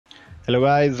Hello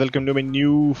guys, welcome to my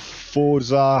new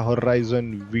Forza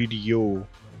Horizon video.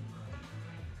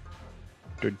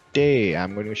 Today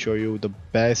I'm going to show you the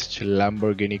best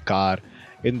Lamborghini car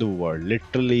in the world,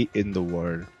 literally in the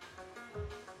world.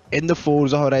 In the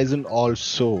Forza Horizon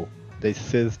also,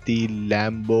 this is the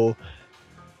Lambo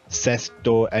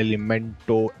Sesto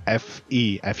Elemento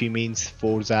FE. FE means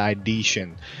Forza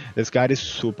Edition. This car is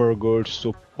super good,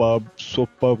 superb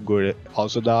good.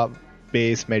 Also the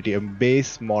base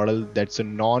model, that's a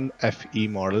non-FE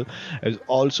model, is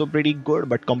also pretty good,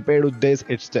 but compared to this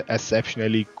it's the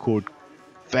exceptionally good,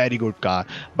 very good car.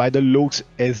 By the looks,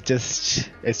 it's just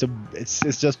so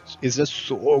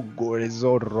good. It's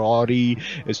so roary,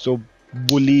 it's so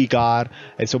bully car,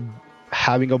 it's so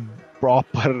having a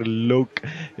proper look.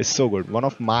 It's so good. One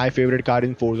of my favorite car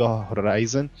in Forza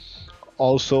Horizon.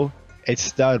 Also,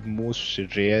 it's the most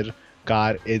rare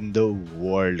car in the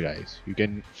world, guys. You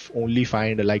can only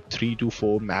find like 3 to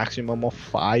 4, maximum of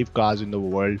 5 cars in the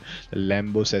world. The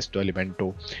Lamborghini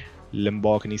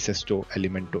Sesto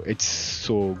Elemento. It's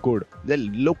so good.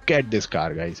 Then look at this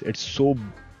car, guys. It's so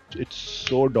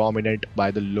dominant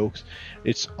by the looks.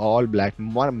 It's all black.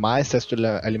 My Sesto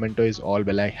Elemento is all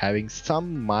black, having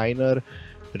some minor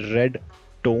red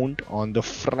toned on the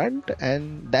front,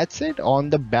 and that's it. On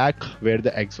the back where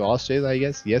the exhaust is, I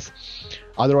guess, yes.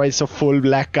 Otherwise it's a full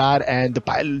black car, and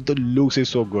the looks is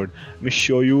so good. Let me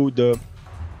show you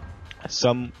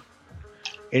some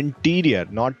interior,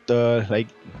 not the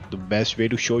best way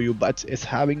to show you, but it's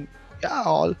having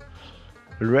all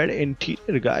red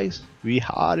interior, guys. We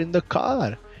are in the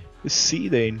car. You see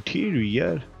the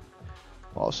interior.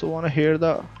 Also want to hear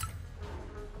the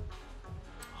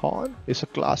horn. It's a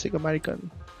classic American.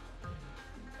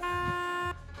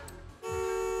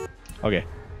 Okay,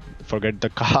 forget the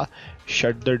car.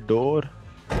 Shut the door.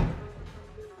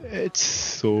 It's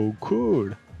so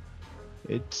good.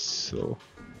 It's so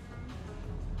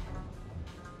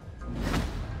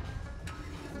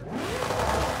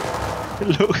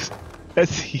looks.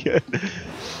 Let's hear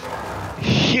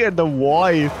the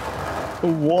voice. The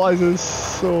voice is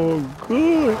so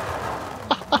good.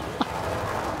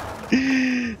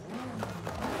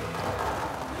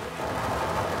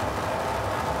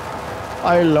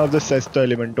 I love the Sesto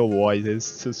Elemento voice.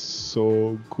 It's just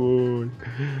so good.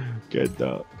 Get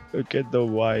the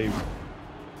vibe.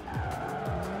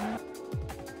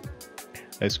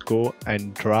 Let's go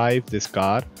and drive this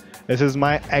car. This is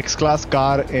my X-Class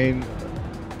car in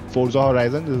Forza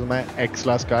Horizon. This is my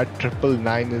X-Class car.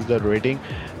 999 is the rating.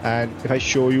 And if I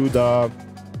show you the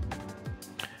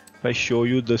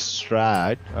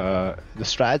strat, the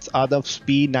strats are the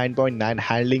speed 9.9,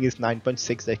 handling is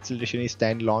 9.6, the acceleration is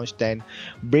 10, launch 10,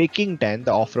 braking 10,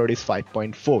 the off-road is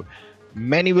 5.4.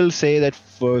 Many will say that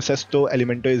Sesto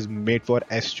Elemento is made for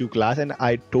S2 class, and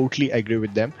I totally agree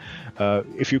with them.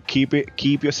 If you keep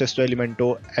your Sesto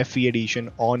Elemento FE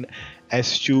edition on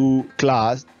S2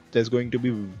 class, that's going to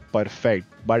be perfect.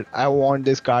 But I want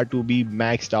this car to be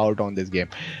maxed out on this game.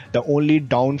 The only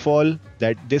downfall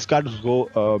that this car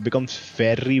becomes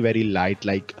very light.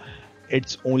 Like,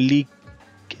 it's only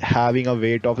having a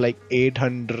weight of like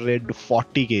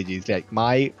 840 kgs. Like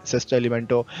my Sesto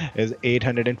Elemento is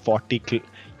 840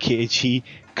 kg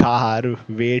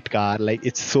weight car. Like,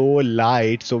 it's so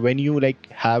light, so when you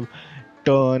like have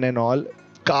turn and all,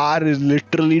 car is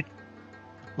literally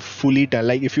fully turn.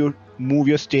 Like, if you move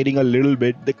your steering a little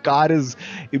bit, the car is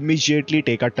immediately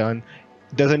take a turn.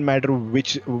 Doesn't matter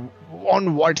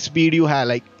on what speed you have.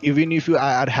 Like, even if you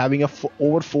are having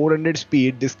over 400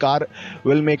 speed, this car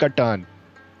will make a turn.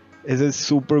 It is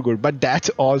super good, but that's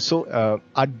also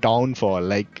a downfall.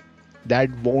 Like,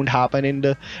 that won't happen in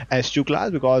the S2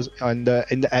 class, because in the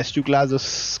S2 class the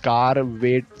car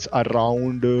weights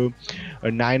around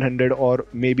 900 or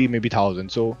maybe 1000.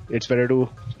 So it's better to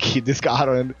keep this car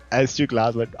on S2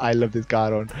 class, but I love this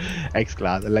car on X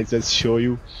class. Let's just show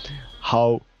you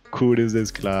how cool is this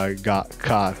car.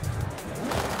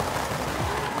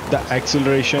 The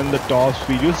acceleration, the top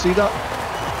speed, you see the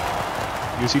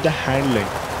handling.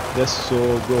 That's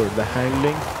so good. The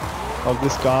handling of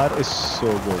this car is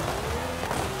so good.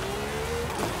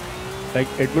 Like,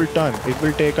 it will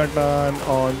take a turn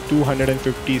on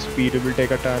 250 speed, it will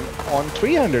take a turn on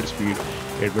 300 speed,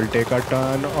 it will take a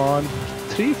turn on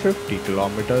 350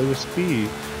 kilometers speed.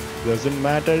 Doesn't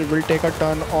matter, it will take a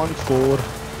turn on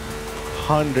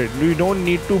 400. We don't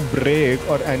need to brake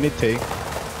or anything.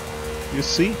 You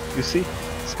see,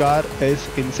 this car is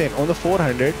insane. On the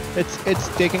 400, it's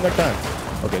taking a turn.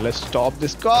 Okay, let's stop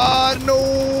this car. No!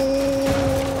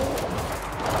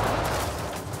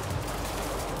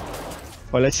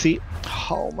 Well, let's see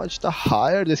how much the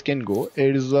higher this can go.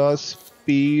 It is a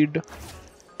speed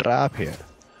trap here?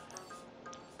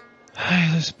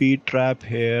 The speed trap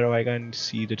here. I can't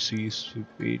see the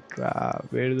speed trap.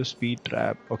 Where is the speed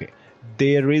trap? Okay,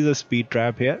 there is a speed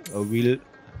trap here. We'll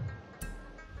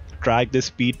track the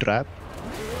speed trap,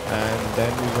 and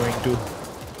then we're going to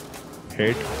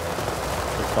hit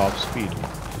the top speed.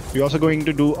 We're also going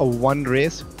to do a one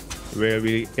race where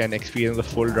we can experience the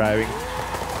full driving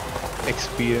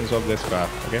experience of this car.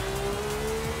 Okay,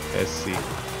 let's see.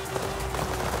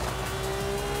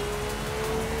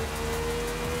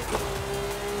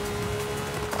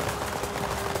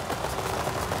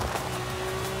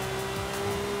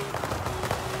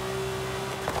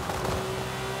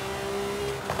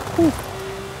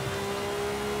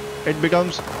 It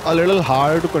becomes a little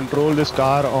hard to control this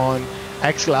car on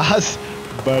X class,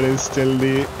 but it's still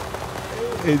the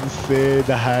insane.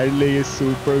 The handling is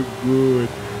super good.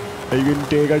 You can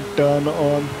take a turn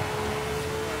on.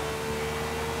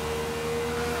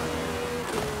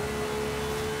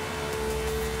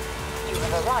 You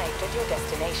have arrived at your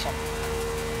destination.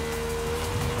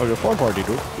 Okay,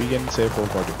 442. We can say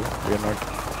 442. We are not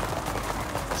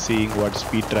seeing what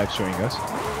speed track's showing us.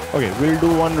 Okay, we'll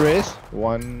do one race,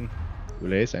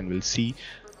 and we'll see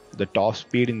the top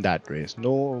speed in that race.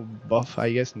 No buff, I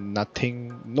guess,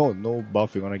 nothing, no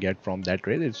buff we're gonna get from that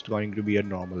race. It's going to be a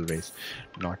normal race,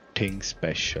 nothing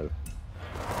special.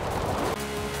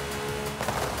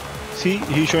 See,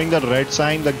 he's showing the red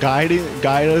sign, the guide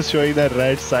is showing the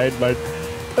red sign, but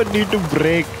I need to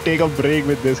take a break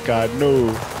with this car. No,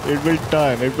 it will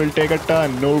turn, it will take a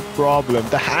turn, no problem.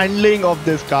 The handling of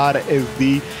this car is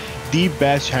the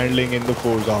best handling in the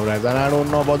Forza Horizon. I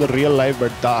don't know about the real life,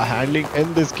 but the handling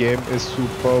in this game is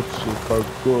super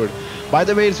good. By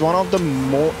the way, it's one of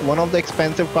the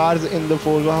expensive cars in the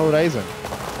Forza Horizon.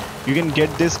 You can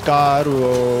get this car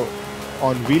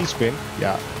on wheel spin.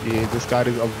 Yeah, this car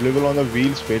is available on the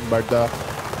wheel spin, but the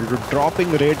dropping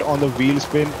rate on the wheel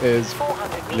spin is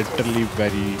literally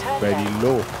very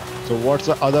low. So what's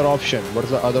the other option?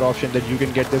 What's the other option that you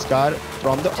can get this car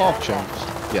from the auctions?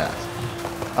 Yes.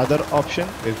 Other option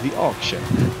is the auction.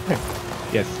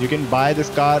 Yes, you can buy this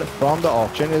car from the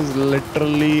auction. Is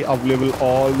literally available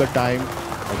all the time.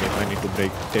 Okay, I need to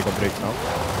take a break now.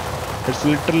 It's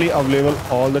literally available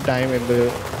all the time in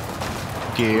the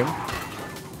game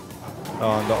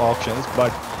on the auctions,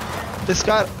 but this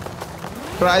car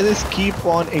prices keep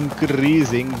on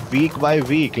increasing week by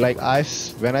week. Like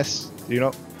when I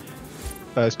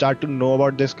start to know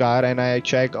about this car and I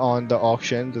check on the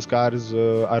auction, this car is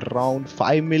around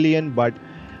 5 million, but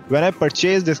when I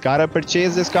purchased this car for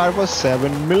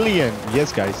 7 million.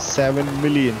 Yes guys, 7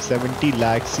 million, 70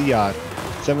 lakh CR,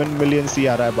 7 million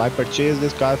CR. I purchased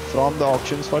this car from the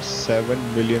auctions for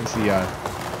 7 million CR.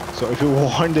 So if you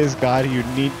want this car, you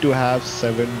need to have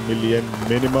 7 million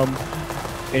minimum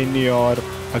in your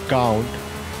account.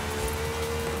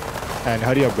 And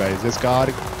hurry up guys, this car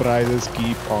prices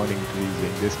keep on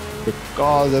increasing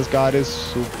because this car is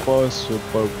super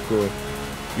good.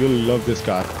 You'll love this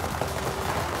car.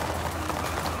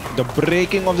 The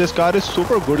braking of this car is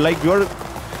super good. Like you're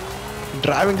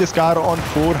driving this car on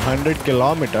 400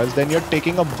 kilometers, then you're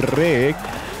taking a break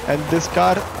and this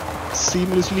car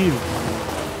seamlessly,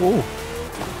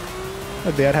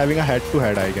 they are having a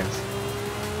head-to-head, I guess.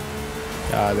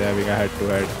 Yeah, they're having a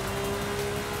head-to-head.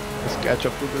 Let's catch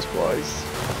up to this, boys.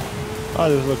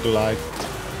 This is a glide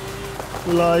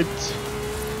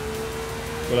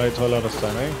wala rasta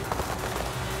nahi.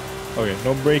 Okay,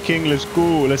 no braking. Let's go.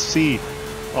 Let's see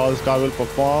how this car will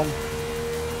perform.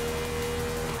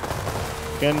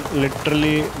 Can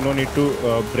literally no need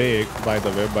to brake, by the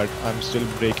way, but I'm still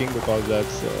braking because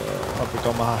that's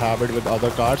become a habit with other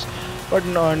cars. But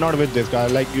no, not with this car.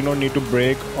 Like you don't need to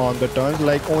brake on the turns,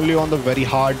 like only on the very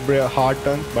hard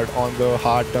turns, but on the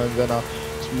hard turns and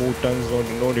smooth turns,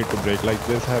 no need to brake. Like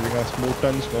this, having a smooth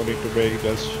turns, no need to brake.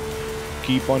 Just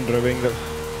keep on driving the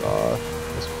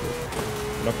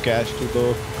cash to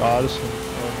the cars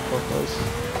on purpose.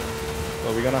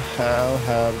 So we're gonna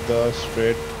have the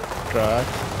straight track.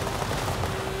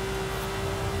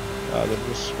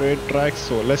 The straight track.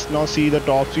 So let's now see the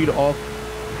top speed of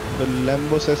the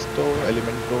Lambo Sesto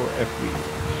Elemento FV.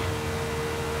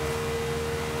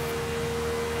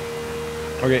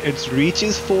 Okay, it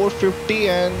reaches 450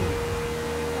 and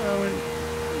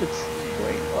it's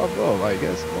going above, I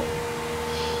guess. No.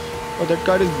 Oh, that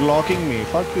car is blocking me.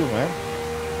 Fuck you, man.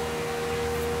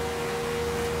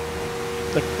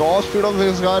 The top speed of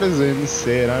this car is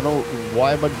insane. I don't know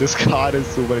why, but this car is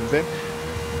super insane.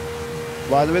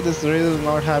 By the way, this race is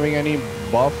not having any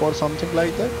buff or something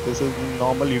like that. This is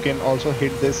normal. You can also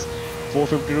hit this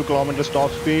 452 kilometers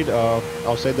top speed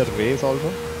outside the race also.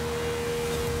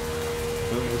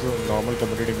 is a normal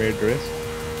community made race.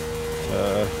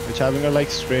 It's having a like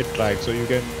straight track, so you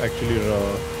can actually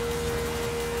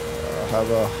have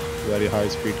a very high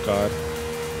speed car.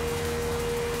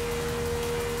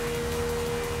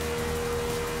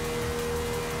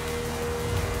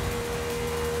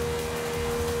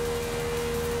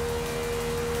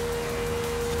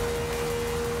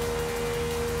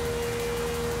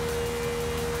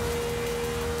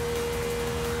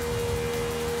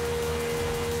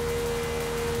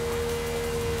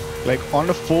 Like on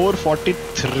a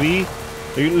 443,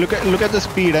 you look at the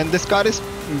speed, and this car is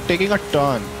taking a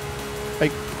turn.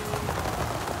 Like,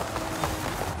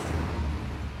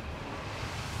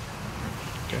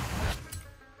 okay.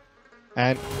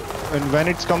 And when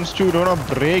it comes to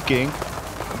braking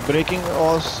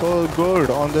also good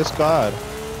on this car.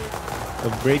 The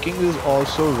braking is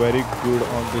also very good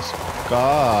on this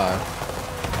car.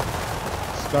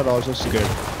 This car also scared.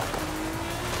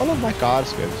 All of my car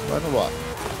skills. I don't know what.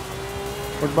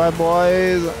 Goodbye,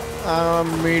 boys.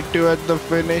 Meet you at the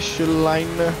finish line.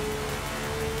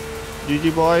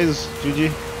 GG, boys.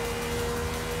 GG.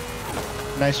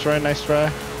 Nice try, nice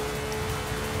try.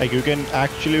 Like, you can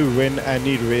actually win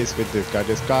any race with this car.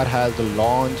 This car has the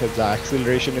launch, the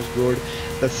acceleration is good.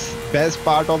 The best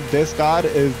part of this car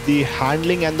is the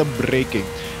handling and the braking.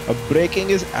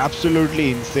 Braking is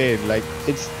absolutely insane. Like,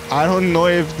 I don't know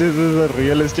if this is a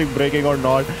realistic braking or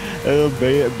not.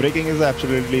 Braking is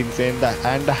absolutely insane.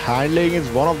 And the handling is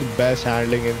one of the best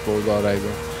handling in Forza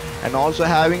Horizon. And also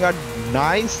having a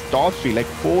nice top speed, like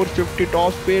 450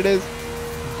 top speed is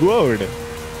good.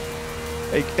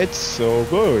 Like, it's so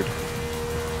good.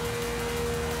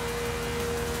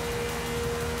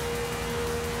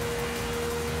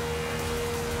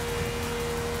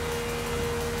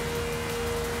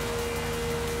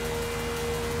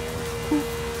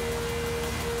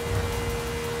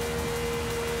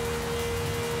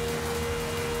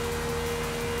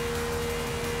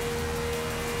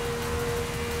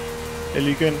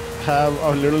 You can have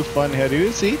a little fun here.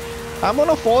 You see, I'm on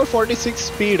a 446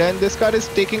 speed and this car is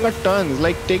taking a turns,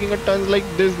 like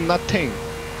there's nothing.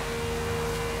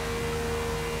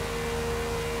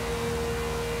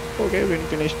 Okay, we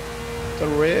finished the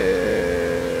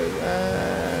race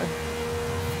and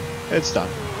it's done.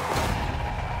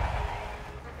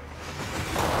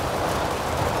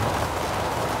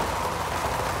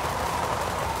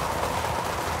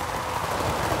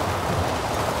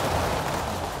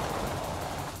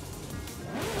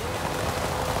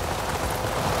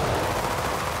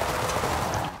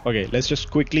 Okay, let's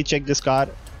just quickly check this car.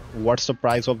 What's the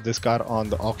price of this car on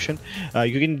the auction?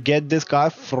 You can get this car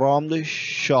from the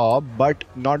shop, but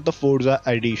not the Forza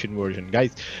edition version,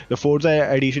 guys. The Forza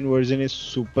edition version is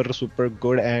super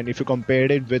good, and if you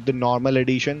compare it with the normal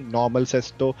edition, normal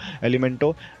Sesto,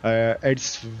 Elemento,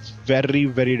 it's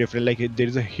very different. Like, there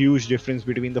is a huge difference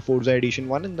between the Forza edition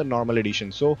one and the normal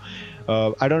edition. So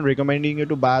I don't recommending you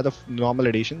to buy the normal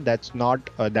edition. That's not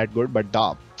that good, but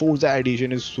the Forza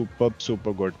edition is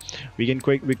super good. We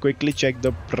quickly check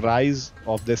the price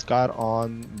of this car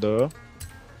on the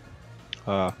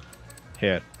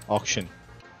here auction.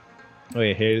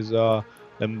 Okay, here's a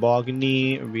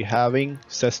Lamborghini. We having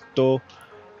Sesto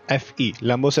FE,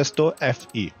 Lambo Sesto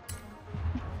FE.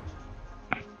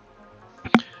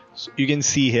 So you can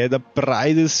see here the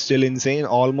price is still insane.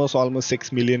 Almost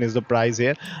 6 million is the price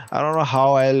here. I don't know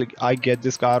how I get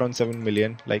this car on 7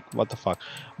 million. Like, what the fuck.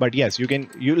 But yes,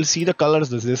 you'll see the colors.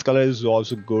 This color is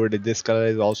also good. This color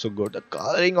is also good. The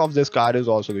coloring of this car is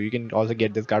also good. You can also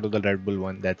get this car to the Red Bull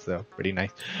one. That's pretty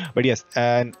nice. But yes,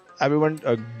 and everyone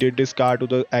did this car to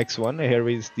the X1. Here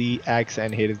is the X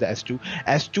and here is the S2.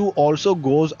 S2 also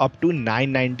goes up to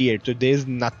 998. So there's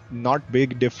not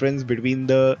big difference between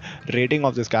the rating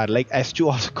of this car. Like, S2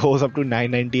 also goes up to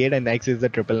 998 and X is the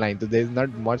 999. So there's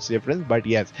not much difference. But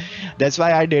yes, that's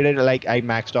why I did it. Like, I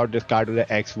maxed out this car to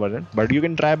the X version. But you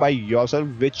can try by yourself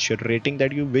which rating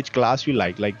which class you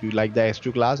like. Like, you like the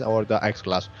S2 class or the X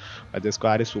class. But this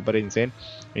car is super insane.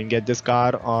 You can get this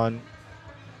car on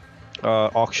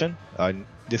auction.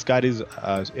 This car is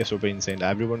super insane.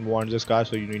 Everyone wants this car,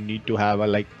 so you need to have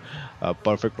a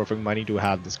perfect money to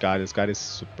have this car. This car is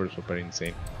super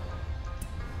insane.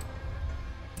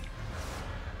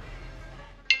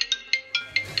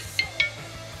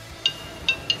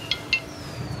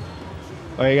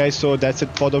 Okay guys, so that's it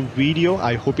for the video.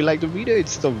 I hope you like the video.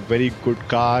 It's a very good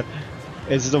car.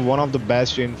 It's one of the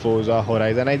best in Forza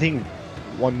Horizon. I think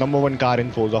number one car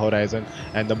in Forza Horizon,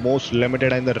 and the most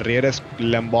limited and the rarest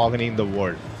Lamborghini in the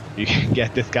world. You can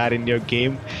get this car in your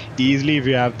game easily if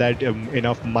you have that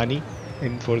enough money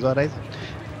in Forza Horizon.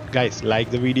 Guys, like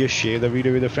the video, share the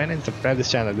video with a friend, and subscribe this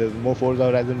channel. There's more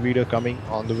Forza Horizon video coming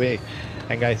on the way.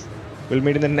 And guys, we'll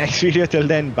meet in the next video. Till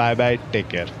then, bye bye, take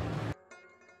care.